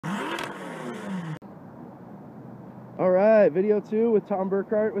Alright, video 2 with Tom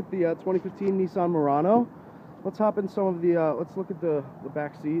Burkhart with the 2015 Nissan Murano. Let's hop in some of the, let's look at the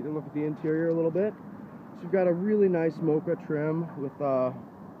back seat and look at the interior a little bit. So you've got a really nice mocha trim with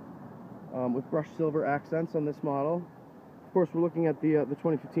brushed silver accents on this model. Of course, we're looking at the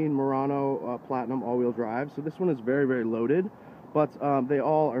 2015 Murano Platinum all-wheel drive. So this one is very, very loaded, but they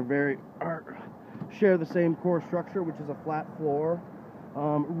all share the same core structure, which is a flat floor.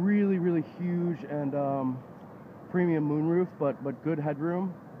 Really, really huge and premium moonroof, but good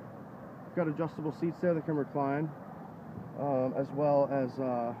headroom. Got adjustable seats there that can recline, as well as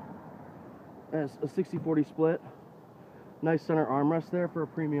a 60/40 split. Nice center armrest there for a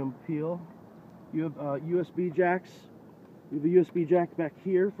premium feel. You have USB jacks. You have a USB jack back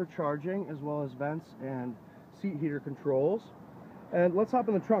here for charging, as well as vents and seat heater controls. And let's hop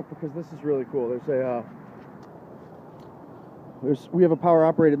in the trunk because this is really cool. We have a power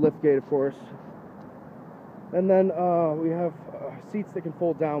operated lift gate, of course. And then we have seats that can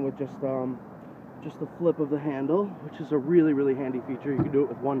fold down with just the flip of the handle, which is a really, really handy feature. You can do it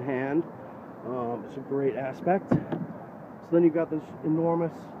with one hand. It's a great aspect. So then you've got this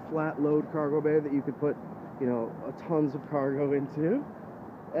enormous flat load cargo bay that you could put, tons of cargo into.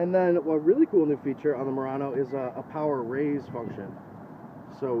 And then a really cool new feature on the Murano is a power raise function.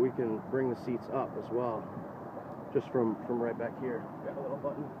 So we can bring the seats up as well, just from right back here. Got a little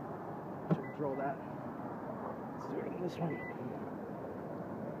button to control that. Let's do it on this one.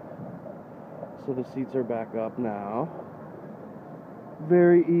 So the seats are back up now.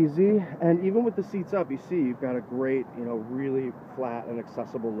 Very easy. And even with the seats up, you see you've got a great, really flat and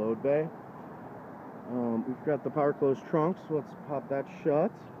accessible load bay. We've got the power closed trunk, so let's pop that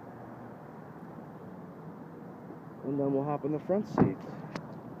shut. And then we'll hop in the front seats.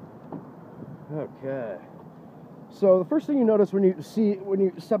 Okay. So the first thing you notice when you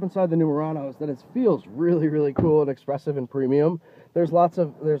step inside the new Murano is that it feels really, really cool and expressive and premium. There's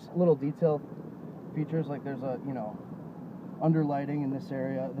little detail features, like there's a underlighting in this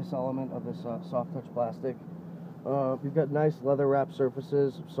area, this element of this soft touch plastic. You've got nice leather wrap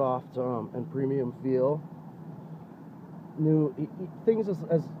surfaces, soft and premium feel. New things as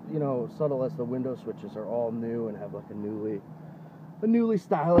subtle as the window switches are all new and have like a newly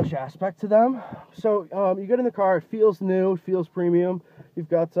stylish aspect to them. So you get in the car, it feels new, it feels premium. You've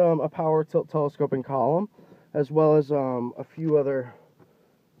got a power tilt telescoping column, as well as a few other.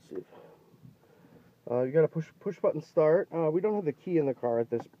 Let's see. You got a push button start. We don't have the key in the car at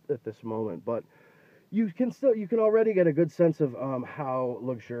this moment, but you can already get a good sense of how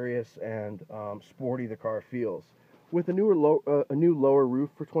luxurious and sporty the car feels. With a new lower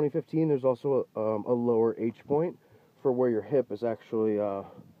roof for 2015, there's also a lower H point for where your hip is actually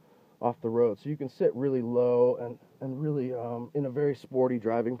off the road, so you can sit really low and really in a very sporty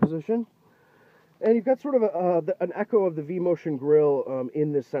driving position. And you've got sort of an echo of the V-Motion grille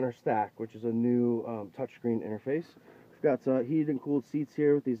in this center stack, which is a new touchscreen interface. We've got heated and cooled seats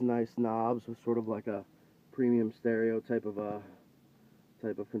here with these nice knobs with sort of like a premium stereo type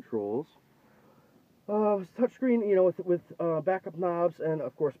of controls. Touchscreen, with backup knobs and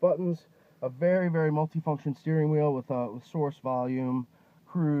of course buttons. A very, very multifunction steering wheel with source, volume,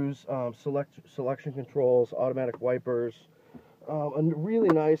 cruise, selection controls, automatic wipers. A really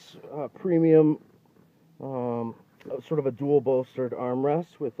nice premium sort of a dual bolstered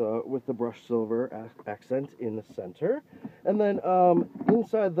armrest with the brushed silver accent in the center, and then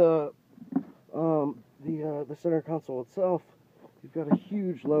inside the center console itself, you've got a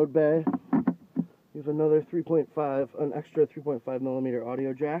huge load bay. You have an extra 3.5 millimeter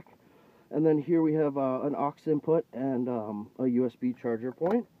audio jack, and then here we have an aux input and a USB charger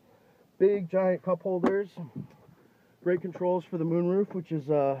point. Big giant cup holders. Great controls for the moonroof, which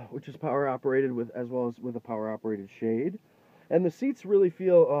is power operated as well as with a power operated shade, and the seats really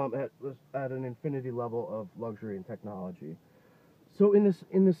feel at an infinity level of luxury and technology. So in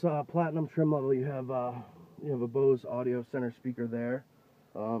this platinum trim level, you have a Bose audio center speaker there,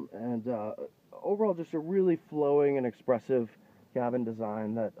 and overall just a really flowing and expressive cabin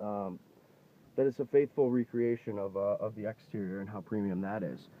design that is a faithful recreation of the exterior and how premium that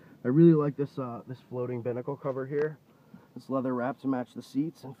is. I really like this floating binnacle cover here. It's leather wrapped to match the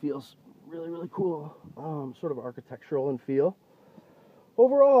seats and feels really, really cool, sort of architectural in feel.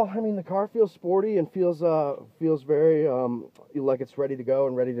 Overall, I mean, the car feels sporty and feels very like it's ready to go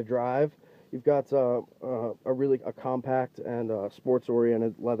and ready to drive. You've got a compact and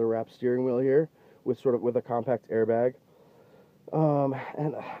sports-oriented leather wrapped steering wheel here with a compact airbag.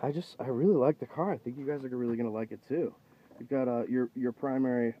 And I really like the car. I think you guys are really gonna like it too. You've got your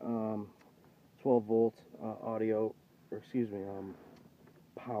primary 12 volt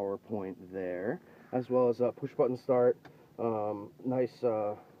power point there, as well as a push button start. Nice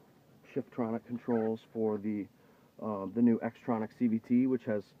Shiftronic controls for the new Xtronic CVT, which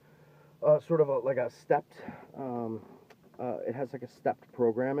has sort of like a stepped. It has like a stepped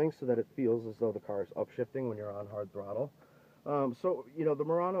programming so that it feels as though the car is upshifting when you're on hard throttle. So, you know, the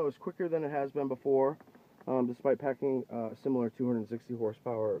Murano is quicker than it has been before, despite packing similar 260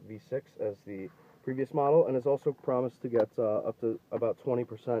 horsepower V6 as the previous model, and has also promised to get up to about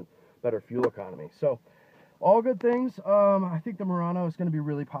 20% better fuel economy. So, all good things. I think the Murano is going to be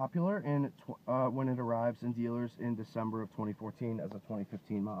really popular when it arrives in dealers in December of 2014 as a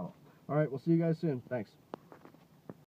 2015 model. All right, we'll see you guys soon. Thanks.